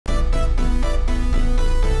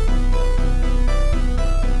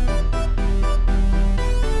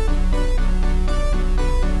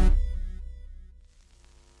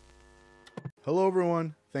Hello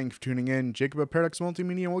everyone, thank you for tuning in. Jacob at Paradox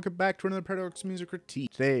Multimedia, and welcome back to another Paradox Music Critique.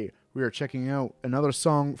 Today, we are checking out another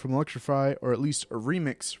song from Electrofiy, or at least a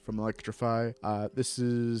remix from Electrofiy. This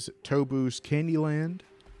is Tobu's Candyland,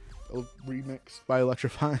 a remix by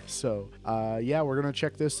Electrofiy. So, yeah, we're gonna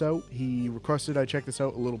check this out. He requested I check this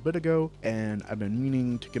out a little bit ago, and I've been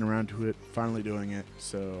meaning to get around to it, finally doing it,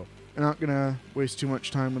 so I'm not gonna waste too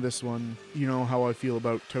much time with this one. You know how I feel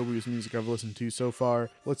about Tobu's music I've listened to so far.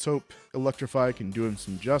 Let's hope Electrofiy can do him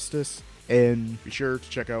some justice. And be sure to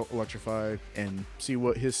check out Electrofiy and see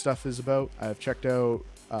what his stuff is about. I've checked out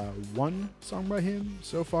one song by him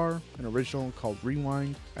so far, an original called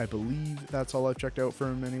Rewind. I believe that's all I've checked out for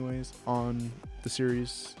him anyways on the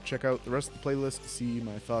series. Check out the rest of the playlist to see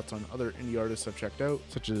my thoughts on other indie artists I've checked out,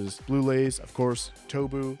 such as Blue Lays, of course,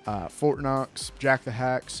 Tobu, Fort Knox, Jack the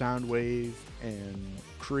Hack, Soundwave, and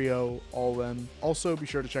Creo, all of them. Also, be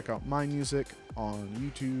sure to check out my music on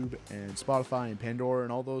YouTube and Spotify and Pandora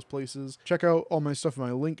and all those places. Check out all my stuff in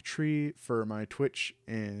my link tree for my Twitch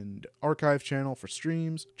and archive channel for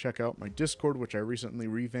streams. Check out my Discord, which I recently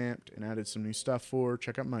revamped and added some new stuff for.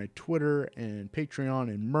 Check out my Twitter and Patreon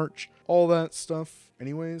and merch, all that stuff.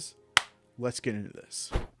 Anyways, let's get into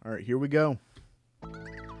this. All right, here we go.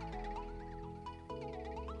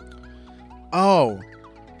 Oh,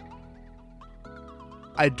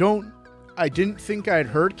 I didn't think I'd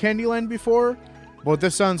heard Candyland before, but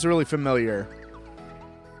this sounds really familiar.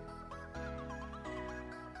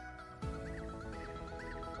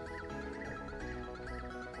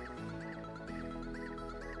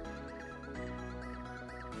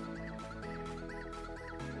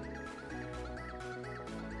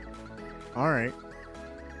 Alright.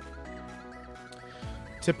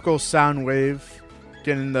 Typical Soundwave,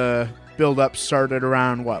 getting the build-up started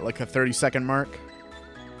around, what, like a 30-second mark?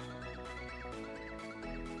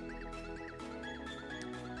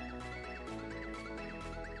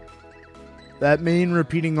 That main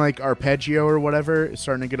repeating, like, arpeggio or whatever is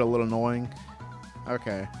starting to get a little annoying.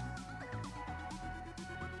 Okay.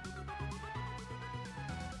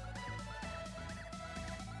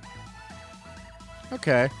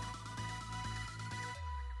 Okay.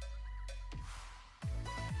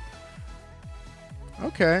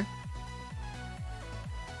 Okay.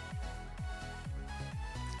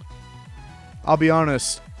 I'll be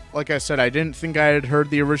honest. Like I said, I didn't think I had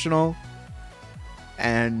heard the original.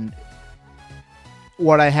 And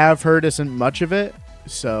what I have heard isn't much of it,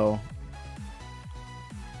 so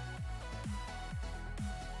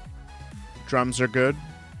drums are good.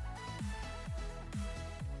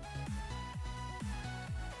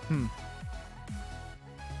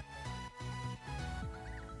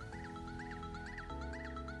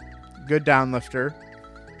 Good downlifter.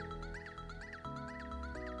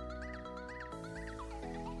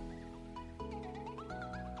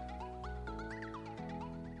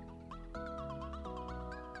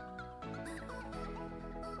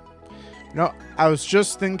 No, I was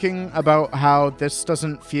just thinking about how this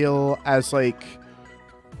doesn't feel as, like,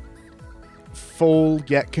 full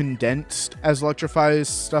yet condensed as Electrify's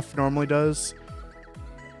stuff normally does.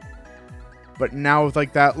 But now with,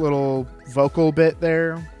 like, that little vocal bit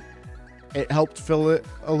there, it helped fill it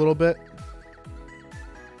a little bit.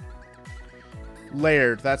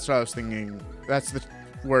 Layered, that's what I was thinking. That's the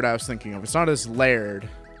word I was thinking of. It's not as layered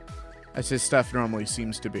as his stuff normally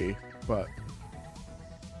seems to be, but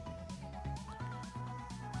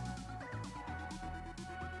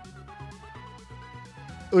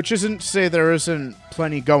which isn't to say there isn't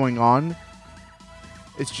plenty going on.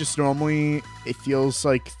 It's just normally it feels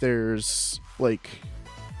like there's, like,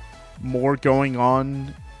 more going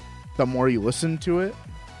on the more you listen to it.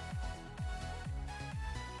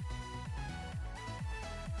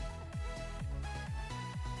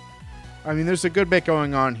 I mean, there's a good bit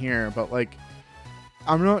going on here, but, like,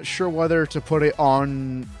 I'm not sure whether to put it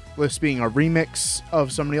on this being a remix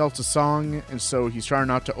of somebody else's song, and so he's trying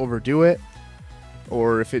not to overdo it.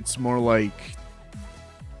 Or if it's more like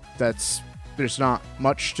there's not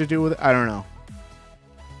much to do with it. I don't know.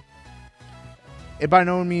 It by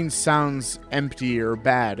no means sounds empty or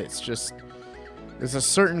bad. It's just there's a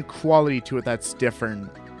certain quality to it that's different.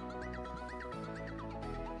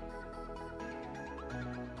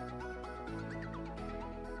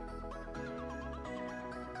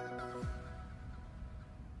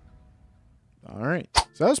 Alright.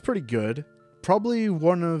 So that was pretty good. Probably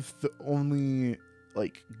one of the only,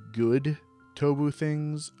 like, good Tobu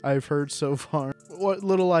things I've heard so far. What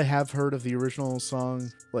little I have heard of the original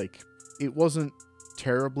song, like, it wasn't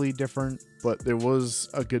terribly different, but there was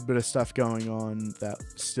a good bit of stuff going on that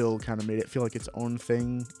still kind of made it feel like its own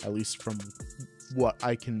thing, at least from what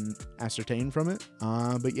I can ascertain from it.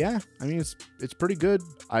 But yeah, I mean, it's pretty good.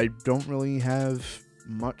 I don't really have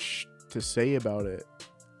much to say about it.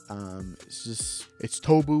 It's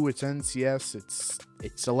Tobu, it's NCS,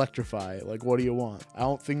 it's Electrofiy. Like, what do you want? I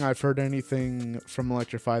don't think I've heard anything from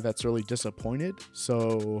Electrofiy that's really disappointed.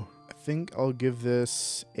 So I think I'll give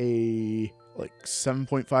this a like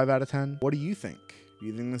 7.5 out of 10. What do you think? Do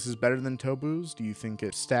you think this is better than Tobu's? Do you think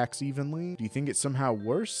it stacks evenly? Do you think it's somehow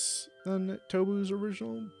worse than Tobu's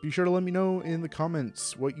original? Be sure to let me know in the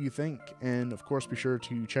comments what you think. And of course, be sure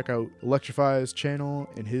to check out Electrify's channel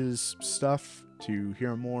and his stuff to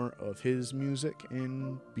hear more of his music,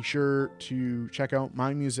 and be sure to check out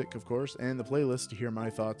my music, of course, and the playlist to hear my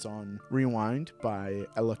thoughts on Rewind by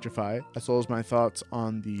Electrify, as well as my thoughts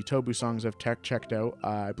on the Tobu songs I've checked out.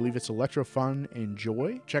 I believe it's Electro Fun and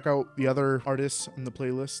Joy. Check out the other artists in the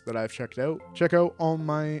playlist that I've checked out. Check out all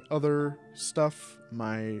my other stuff,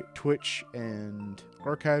 my Twitch and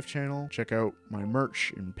archive channel. Check out my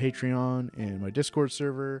merch and Patreon and my Discord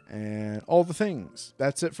server and all the things.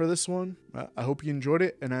 That's it for this one. I hope you enjoyed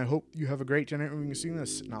it, and I hope you have a great day when you're seeing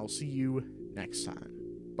this, and I'll see you next time.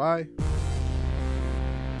 Bye.